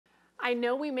I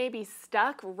know we may be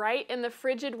stuck right in the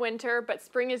frigid winter, but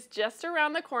spring is just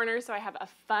around the corner, so I have a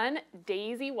fun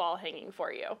daisy wall hanging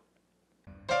for you.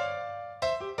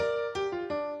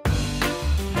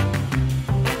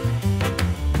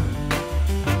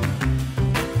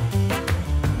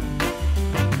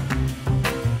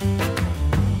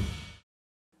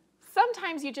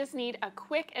 Sometimes you just need a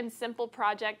quick and simple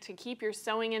project to keep your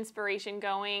sewing inspiration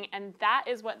going, and that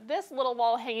is what this little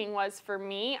wall hanging was for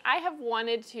me. I have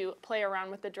wanted to play around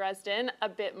with the Dresden a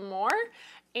bit more,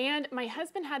 and my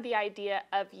husband had the idea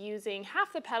of using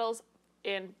half the petals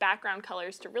in background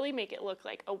colors to really make it look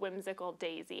like a whimsical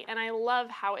daisy, and I love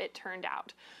how it turned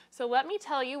out. So let me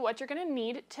tell you what you're going to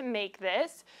need to make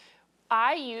this.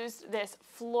 I used this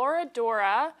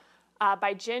Floradora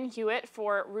by Jen Hewitt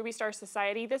for Ruby Star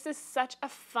Society. This is such a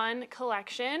fun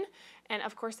collection, and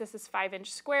of course this is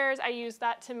 5-inch squares. I used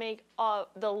that to make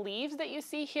the leaves that you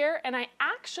see here, and I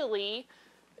actually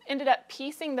ended up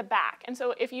piecing the back. And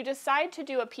so if you decide to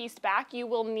do a pieced back, you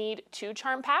will need 2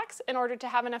 charm packs in order to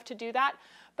have enough to do that,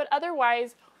 but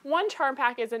otherwise 1 charm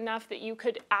pack is enough that you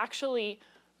could actually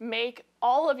make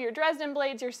all of your Dresden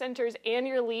blades, your centers, and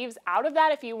your leaves out of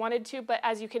that if you wanted to, but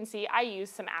as you can see, I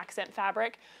used some accent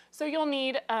fabric. So you'll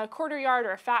need a 1/4 yard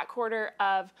or a fat quarter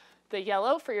of the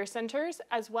yellow for your centers,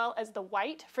 as well as the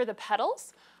white for the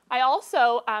petals. I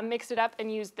also mixed it up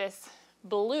and used this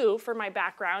blue for my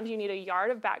background. You need a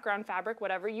yard of background fabric,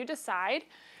 whatever you decide.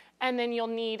 And then you'll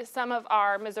need some of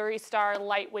our Missouri Star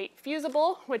lightweight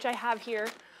fusible, which I have here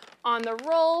on the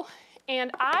roll.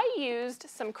 And I used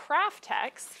some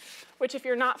Craftex, which if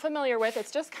you're not familiar with,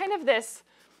 it's just kind of this,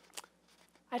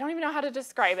 I don't even know how to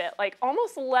describe it, like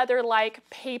almost leather-like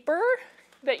paper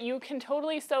that you can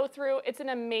totally sew through. It's an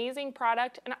amazing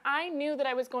product, and I knew that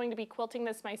I was going to be quilting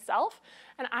this myself,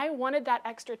 and I wanted that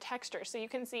extra texture. So you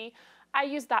can see I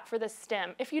used that for the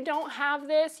stem. If you don't have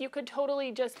this, you could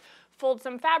totally just fold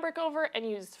some fabric over and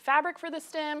use fabric for the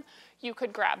stem. You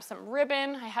could grab some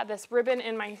ribbon. I had this ribbon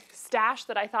in my stash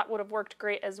that I thought would have worked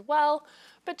great as well,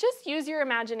 but just use your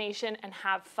imagination and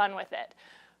have fun with it.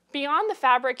 Beyond the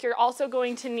fabric, you're also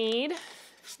going to need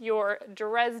your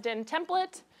Dresden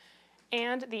template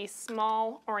and the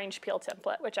small orange peel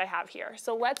template, which I have here.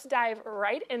 So let's dive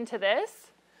right into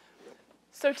this.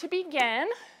 So to begin,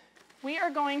 we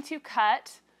are going to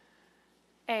cut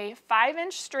a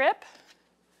 5-inch strip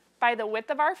by the width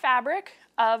of our fabric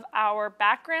of our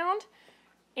background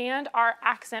and our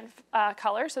accent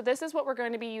color. So this is what we're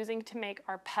going to be using to make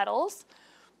our petals.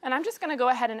 And I'm just going to go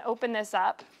ahead and open this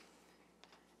up,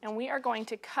 and we are going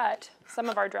to cut some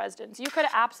of our Dresdens. You could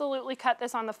absolutely cut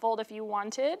this on the fold if you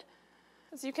wanted.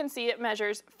 As you can see, it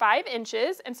measures 5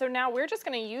 inches, and so now we're just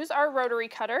going to use our rotary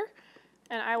cutter,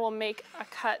 and I will make a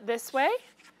cut this way,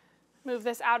 move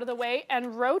this out of the way,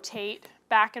 and rotate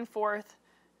back and forth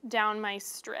down my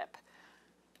strip.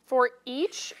 For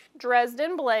each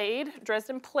Dresden blade,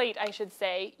 Dresden plate I should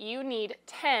say, you need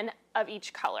 10 of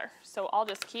each color. So I'll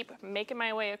just keep making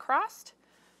my way across.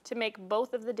 To make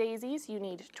both of the daisies, you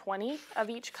need 20 of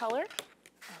each color.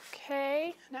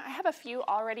 Okay, now I have a few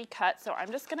already cut, so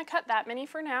I'm just gonna cut that many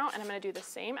for now, and I'm gonna do the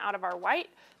same out of our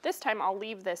white. This time I'll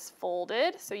leave this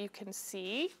folded so you can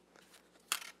see.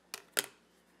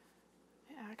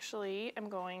 Actually, I'm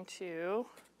going to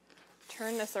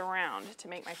turn this around to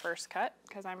make my first cut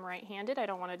because I'm right-handed. I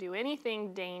don't want to do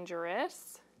anything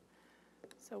dangerous.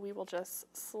 So we will just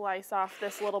slice off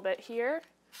this little bit here.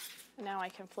 And now I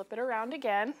can flip it around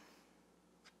again.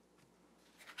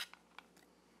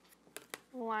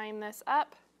 Line this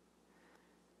up.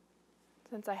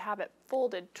 Since I have it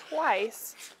folded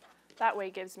twice, that way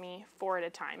gives me 4 at a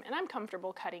time. And I'm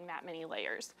comfortable cutting that many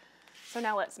layers. So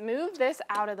now let's move this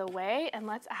out of the way and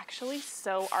let's actually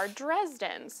sew our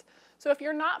Dresdens. So if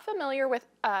you're not familiar with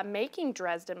making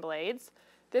Dresden blades,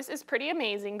 this is pretty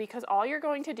amazing because all you're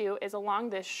going to do is along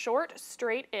this short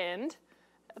straight end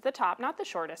at the top, not the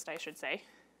shortest I should say,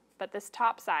 but this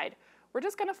top side, we're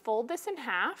just going to fold this in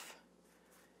half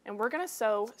and we're going to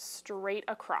sew straight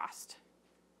across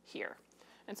here.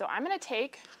 And so I'm going to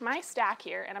take my stack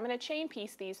here and I'm going to chain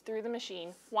piece these through the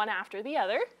machine one after the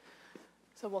other.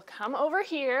 So we'll come over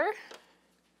here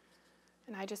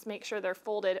and I just make sure they're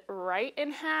folded right in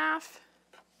half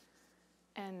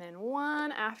and then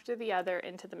one after the other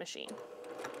into the machine.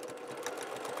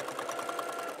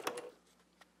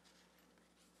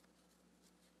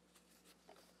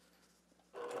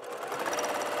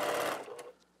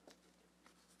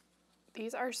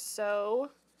 These are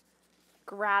so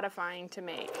gratifying to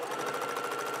make,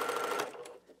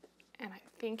 and I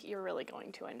think you're really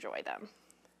going to enjoy them.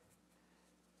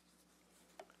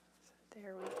 So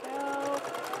there we go.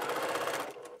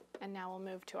 And now we'll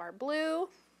move to our blue.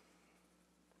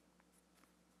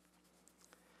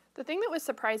 The thing that was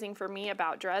surprising for me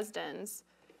about dresdens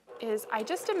is I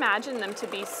just imagined them to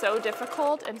be so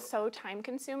difficult and so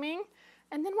time-consuming.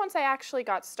 And then once I actually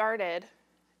got started,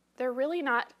 they're really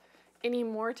not any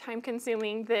more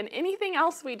time-consuming than anything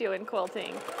else we do in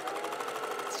quilting.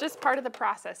 It's just part of the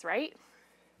process, right?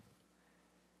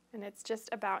 And it's just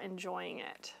about enjoying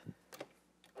it.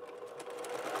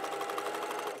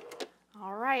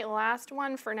 All right, last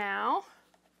one for now.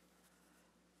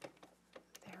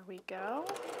 There we go.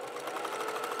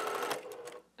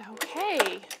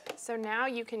 Okay, so now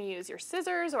you can use your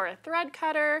scissors or a thread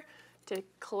cutter to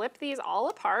clip these all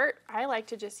apart. I like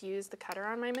to just use the cutter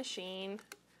on my machine.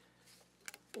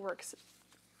 Works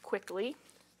quickly.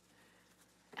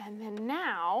 And then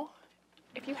now,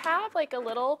 if you have like a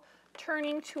little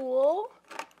turning tool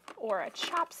or a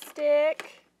chopstick,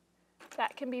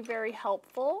 that can be very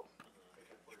helpful.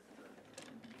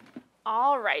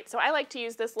 All right, so I like to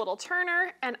use this little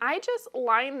turner, and I just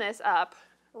line this up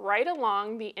right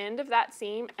along the end of that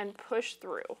seam and push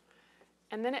through.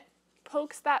 And then it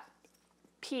pokes that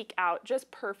peak out just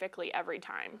perfectly every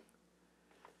time.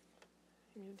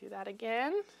 I'm going to do that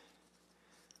again.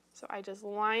 So I just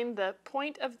line the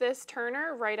point of this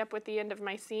turner right up with the end of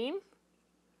my seam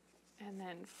and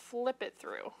then flip it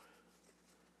through.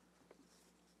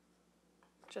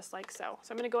 Just like so.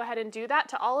 So I'm going to go ahead and do that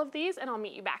to all of these, and I'll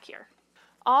meet you back here.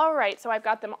 All right, so I've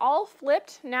got them all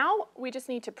flipped. Now we just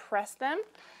need to press them.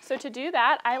 So to do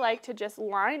that, I like to just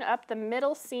line up the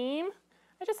middle seam.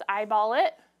 I just eyeball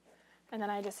it, and then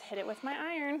I just hit it with my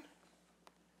iron.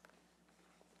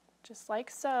 Just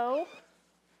like so.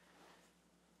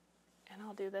 And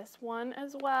I'll do this one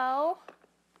as well.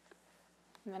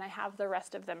 And then I have the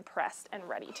rest of them pressed and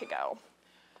ready to go.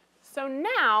 So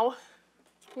now,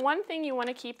 one thing you want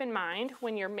to keep in mind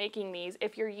when you're making these,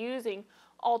 if you're using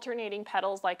alternating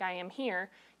petals like I am here,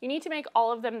 you need to make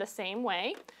all of them the same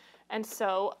way. And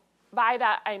so by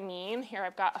that I mean, here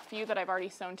I've got a few that I've already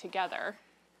sewn together.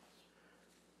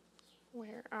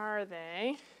 Where are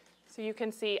they? So you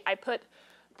can see I put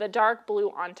the dark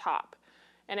blue on top.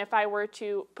 And if I were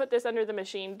to put this under the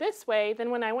machine this way,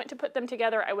 then when I went to put them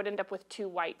together, I would end up with two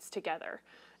whites together.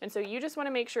 And so you just want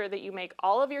to make sure that you make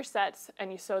all of your sets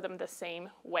and you sew them the same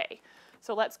way.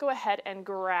 So let's go ahead and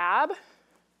grab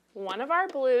one of our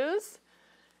blues,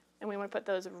 and we want to put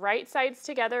those right sides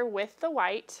together with the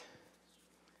white.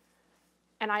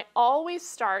 And I always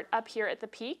start up here at the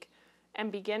peak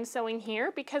and begin sewing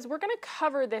here because we're going to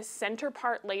cover this center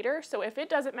part later. So if it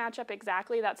doesn't match up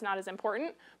exactly, that's not as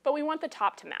important, but we want the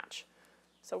top to match.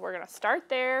 So we're going to start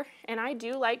there, and I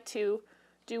do like to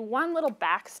do one little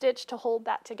back stitch to hold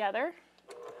that together.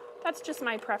 That's just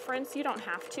my preference. You don't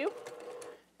have to.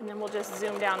 And then we'll just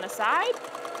zoom down the side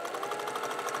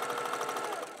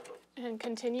and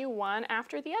continue one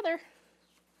after the other.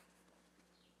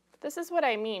 This is what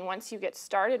I mean once you get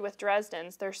started with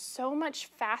dresdens. They're so much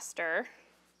faster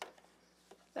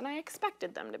than I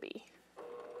expected them to be.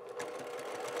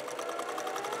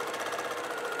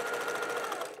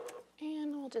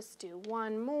 And we'll just do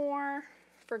one more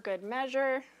for good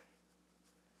measure.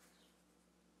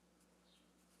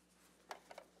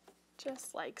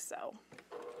 Just like so.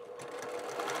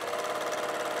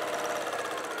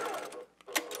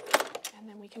 And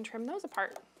then we can trim those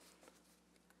apart.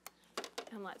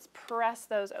 And let's press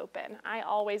those open. I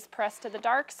always press to the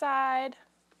dark side.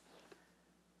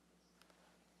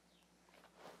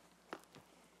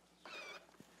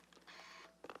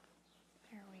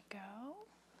 There we go.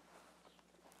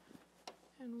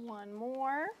 And one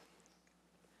more.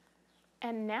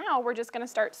 And now we're just going to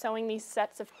start sewing these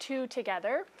sets of two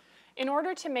together. In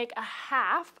order to make a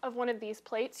half of one of these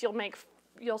plates,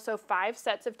 you'll sew 5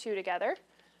 sets of 2 together.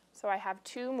 So I have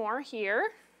 2 more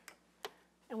here.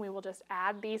 And we will just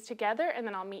add these together, and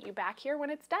then I'll meet you back here when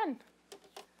it's done.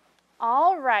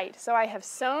 All right, so I have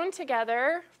sewn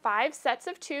together 5 sets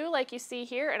of 2 like you see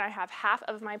here, and I have half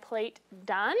of my plate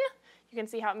done. You can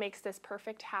see how it makes this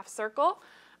perfect half circle.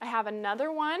 I have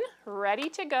another one ready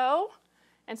to go.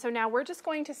 And so now we're just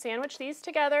going to sandwich these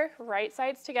together, right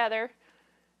sides together,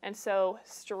 and sew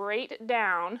straight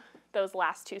down those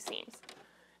last 2 seams.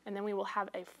 And then we will have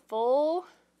a full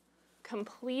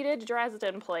completed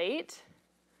Dresden plate,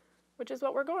 which is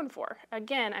what we're going for.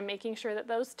 Again, I'm making sure that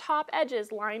those top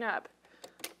edges line up.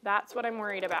 That's what I'm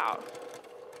worried about.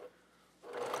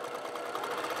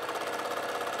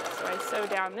 So I sew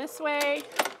down this way,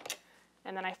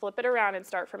 and then I flip it around and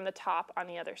start from the top on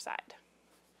the other side.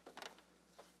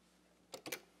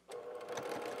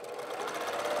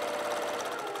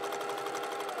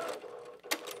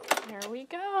 There we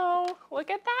go.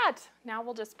 Look at that. Now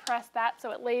we'll just press that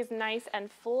so it lays nice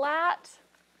and flat.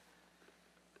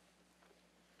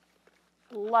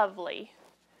 Lovely.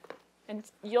 And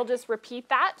you'll just repeat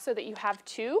that so that you have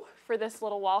 2 for this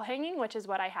little wall hanging, which is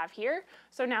what I have here.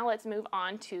 So now let's move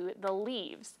on to the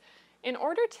leaves. In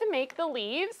order to make the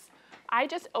leaves, I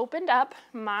just opened up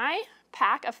my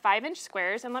pack of 5-inch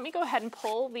squares, and let me go ahead and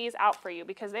pull these out for you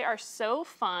because they are so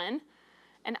fun.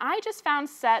 And I just found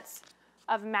sets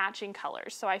of matching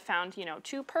colors. So I found, you know,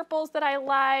 2 purples that I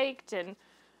liked and a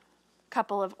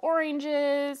couple of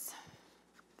oranges.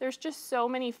 There's just so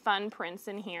many fun prints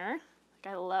in here.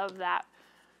 Like I love that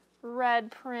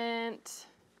red print.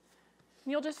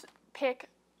 You'll just pick,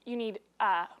 you need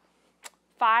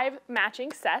 5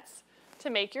 matching sets to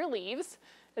make your leaves,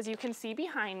 as you can see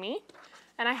behind me.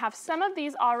 And I have some of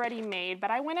these already made,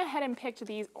 but I went ahead and picked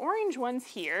these orange ones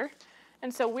here.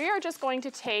 And so we are just going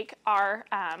to take our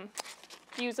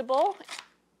fusible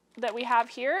that we have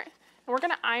here, and we're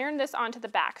gonna iron this onto the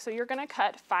back. So you're gonna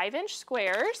cut 5-inch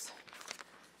squares,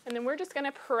 and then we're just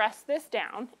gonna press this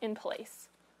down in place.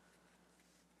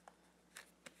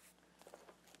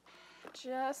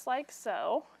 Just like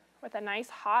so, with a nice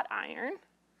hot iron.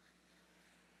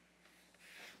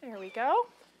 There we go.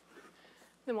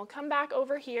 Then we'll come back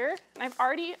over here, and I've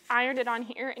already ironed it on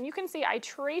here, and you can see I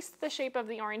traced the shape of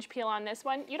the orange peel on this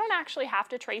one. You don't actually have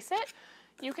to trace it.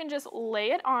 You can just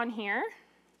lay it on here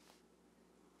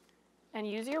and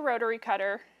use your rotary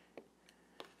cutter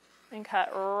and cut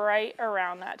right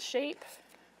around that shape.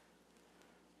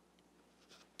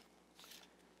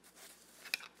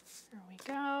 There we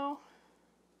go.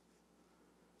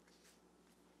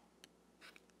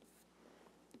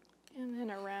 And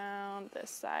then around this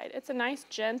side. It's a nice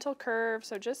gentle curve,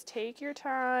 so just take your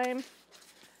time.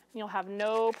 You'll have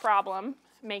no problem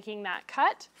making that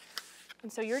cut.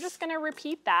 And so you're just going to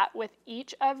repeat that with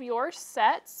each of your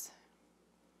sets.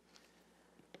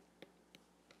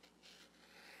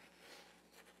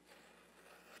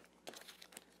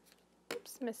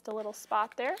 Oops, missed a little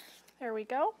spot there. There we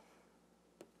go.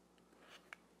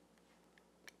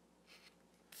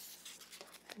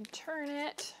 And turn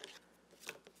it.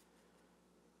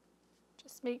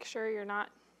 Just make sure you're not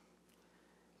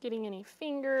getting any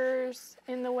fingers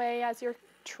in the way as you're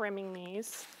trimming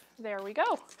these. There we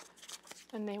go.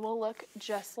 And they will look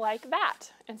just like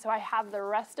that. And so I have the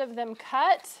rest of them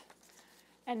cut.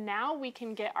 And now we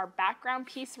can get our background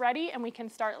piece ready and we can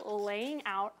start laying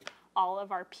out all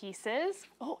of our pieces.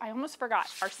 Oh, I almost forgot,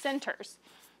 our centers.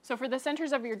 So for the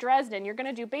centers of your Dresden, you're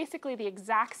gonna do basically the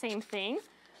exact same thing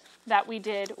that we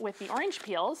did with the orange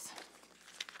peels.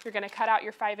 You're gonna cut out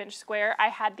your 5-inch square. I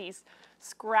had these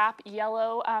scrap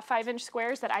yellow 5-inch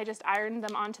squares that I just ironed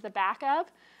them onto the back of.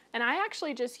 And I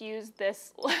actually just used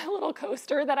this little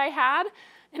coaster that I had,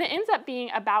 and it ends up being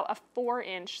about a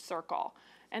 4-inch circle.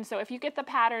 And so if you get the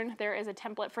pattern, there is a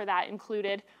template for that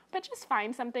included, but just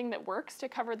find something that works to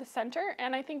cover the center,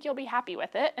 and I think you'll be happy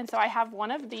with it. And so I have one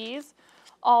of these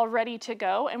all ready to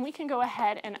go, and we can go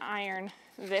ahead and iron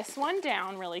this one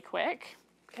down really quick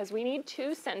because we need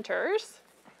 2 centers.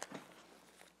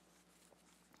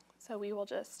 So we will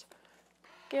just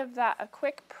give that a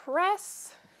quick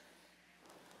press.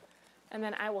 And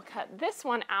then I will cut this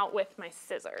one out with my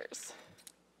scissors.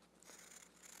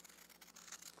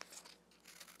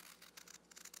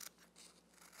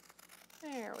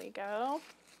 There we go.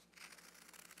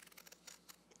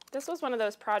 This was one of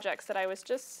those projects that I was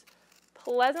just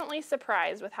pleasantly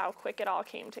surprised with how quick it all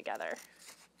came together.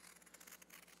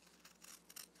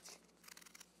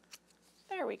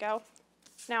 There we go.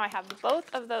 Now I have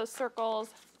both of those circles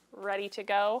ready to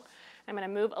go. I'm going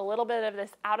to move a little bit of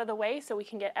this out of the way so we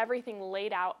can get everything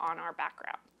laid out on our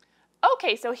background.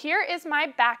 Okay, so here is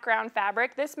my background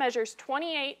fabric. This measures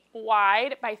 28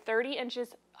 wide by 30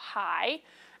 inches high.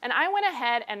 And I went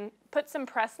ahead and put some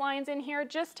press lines in here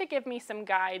just to give me some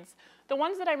guides. The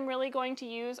ones that I'm really going to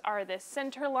use are this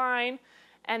center line,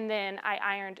 and then I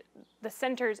ironed the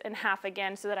centers in half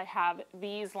again so that I have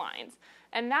these lines.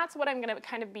 And that's what I'm going to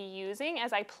kind of be using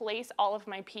as I place all of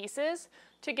my pieces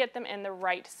to get them in the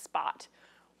right spot.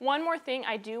 One more thing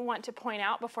I do want to point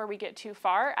out before we get too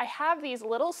far, I have these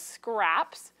little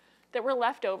scraps that were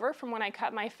left over from when I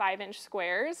cut my 5-inch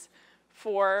squares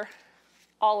for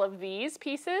all of these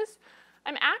pieces.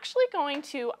 I'm actually going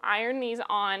to iron these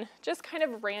on just kind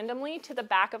of randomly to the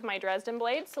back of my Dresden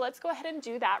blade. So let's go ahead and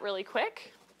do that really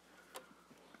quick.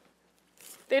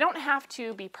 They don't have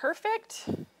to be perfect.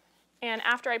 And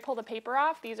after I pull the paper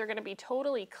off, these are going to be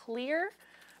totally clear.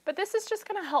 But this is just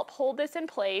going to help hold this in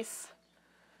place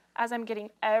as I'm getting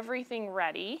everything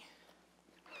ready.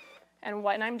 And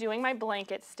when I'm doing my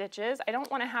blanket stitches, I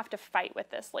don't want to have to fight with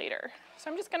this later.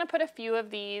 So I'm just going to put a few of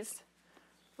these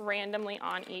randomly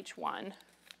on each one. You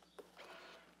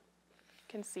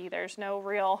can see there's no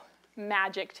real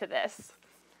magic to this,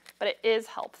 but it is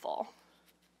helpful.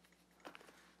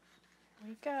 Here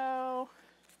we go.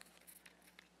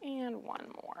 And one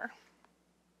more.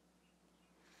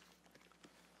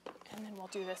 And then we'll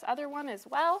do this other one as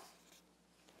well.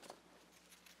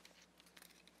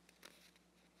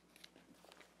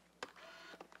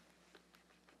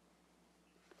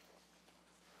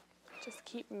 Just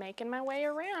keep making my way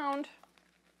around.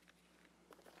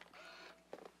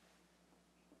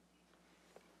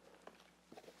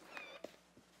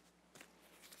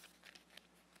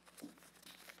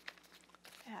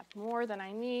 I have more than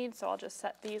I need, so I'll just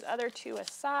set these other two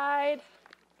aside.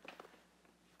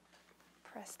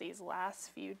 Press these last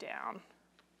few down.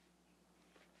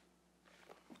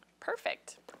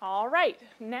 Perfect. All right,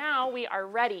 now we are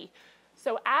ready.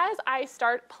 So as I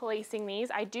start placing these,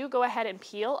 I do go ahead and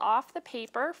peel off the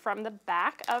paper from the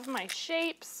back of my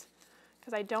shapes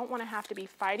because I don't want to have to be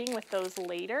fighting with those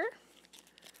later.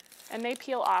 And they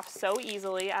peel off so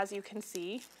easily, as you can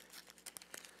see.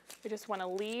 We just want to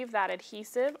leave that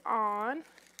adhesive on.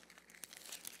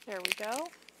 There we go.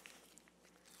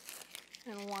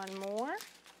 And one more.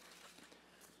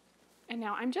 And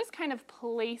now I'm just kind of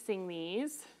placing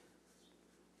these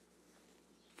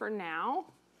for now.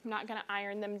 I'm not going to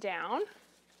iron them down.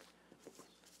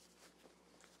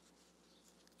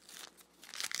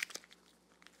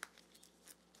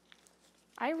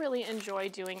 I really enjoy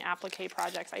doing applique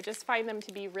projects. I just find them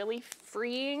to be really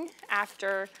freeing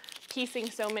after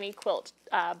piecing so many quilt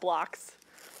blocks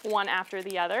one after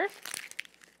the other.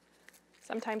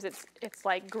 Sometimes it's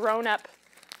like grown-up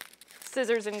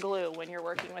scissors and glue when you're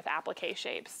working with applique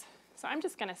shapes. So I'm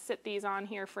just going to sit these on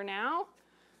here for now,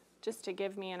 just to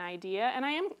give me an idea. And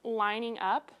I am lining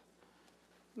up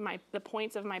the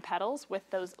points of my petals with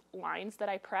those lines that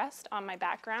I pressed on my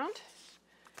background.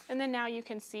 And then now you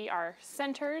can see our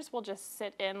centers will just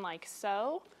sit in like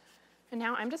so. And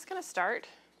now I'm just going to start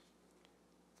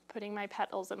putting my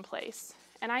petals in place.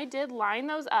 And I did line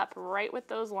those up right with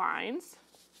those lines.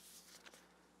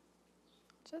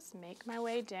 Just make my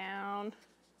way down.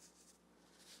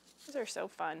 These are so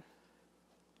fun.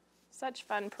 Such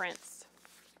fun prints.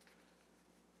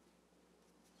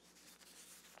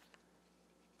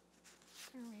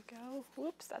 There we go.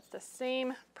 Whoops, that's the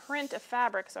same print of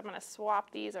fabric, so I'm going to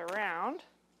swap these around.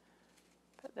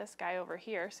 Put this guy over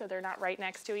here so they're not right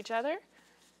next to each other.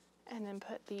 And then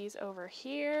put these over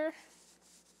here.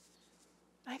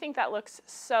 I think that looks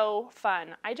so fun.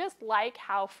 I just like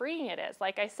how freeing it is,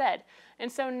 like I said.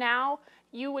 And so now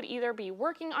you would either be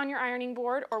working on your ironing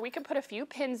board, or we could put a few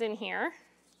pins in here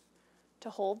to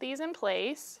hold these in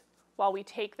place while we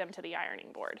take them to the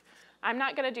ironing board. I'm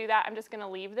not going to do that. I'm just going to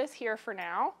leave this here for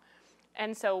now.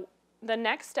 And so the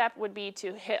next step would be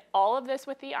to hit all of this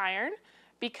with the iron.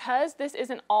 Because this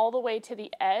isn't all the way to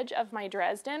the edge of my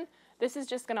Dresden, this is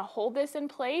just going to hold this in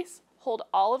place, hold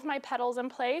all of my petals in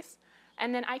place,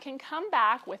 and then I can come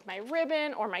back with my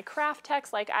ribbon or my craft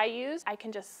text like I use. I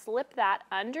can just slip that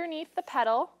underneath the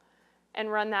petal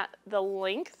and run that the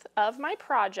length of my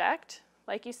project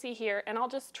like you see here, and I'll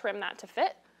just trim that to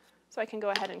fit. So I can go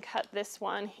ahead and cut this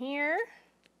one here,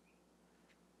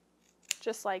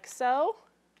 just like so,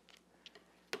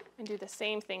 and do the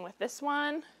same thing with this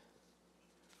one,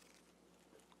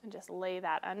 and just lay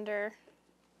that under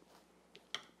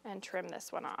and trim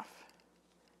this one off.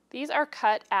 These are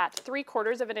cut at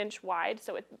 3/4 of an inch wide,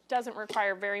 so it doesn't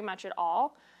require very much at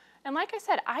all. And like I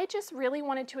said, I just really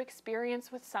wanted to experiment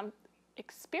with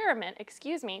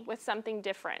something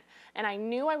different. And I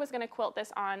knew I was going to quilt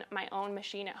this on my own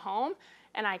machine at home,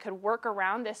 and I could work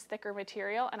around this thicker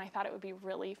material, and I thought it would be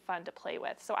really fun to play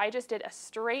with. So I just did a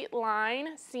straight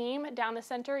line seam down the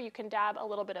center. You can dab a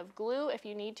little bit of glue if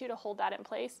you need to hold that in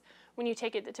place when you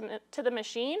take it to the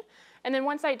machine. And then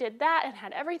once I did that and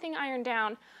had everything ironed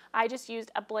down, I just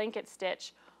used a blanket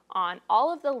stitch on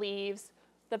all of the leaves,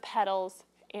 the petals,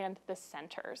 and the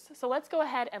centers. So let's go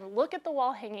ahead and look at the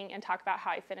wall hanging and talk about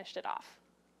how I finished it off.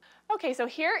 Okay, so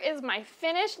here is my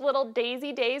finished little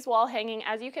Daisy Days wall hanging.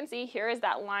 As you can see, here is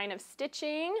that line of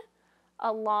stitching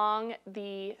along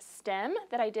the stem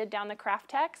that I did down the craft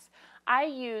text. I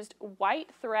used white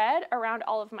thread around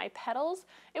all of my petals.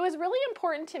 It was really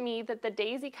important to me that the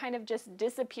daisy kind of just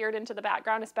disappeared into the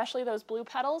background, especially those blue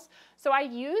petals. So I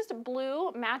used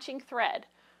blue matching thread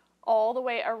all the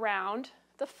way around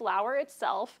the flower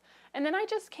itself, and then I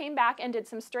just came back and did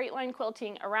some straight line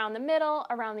quilting around the middle,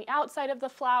 around the outside of the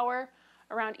flower,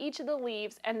 around each of the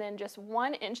leaves, and then just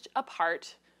 1 inch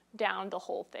apart down the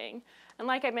whole thing. And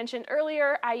like I mentioned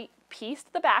earlier, I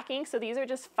pieced the backing, so these are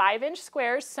just 5-inch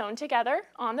squares sewn together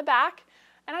on the back,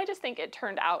 and I just think it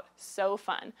turned out so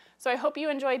fun. So I hope you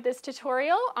enjoyed this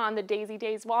tutorial on the Daisy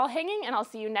Days wall hanging, and I'll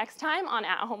see you next time on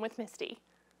At Home with Misty.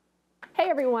 Hey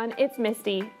everyone, it's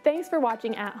Misty. Thanks for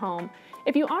watching At Home.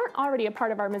 If you aren't already a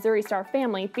part of our Missouri Star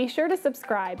family, be sure to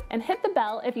subscribe and hit the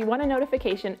bell if you want a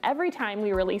notification every time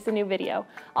we release a new video.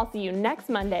 I'll see you next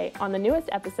Monday on the newest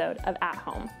episode of At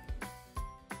Home.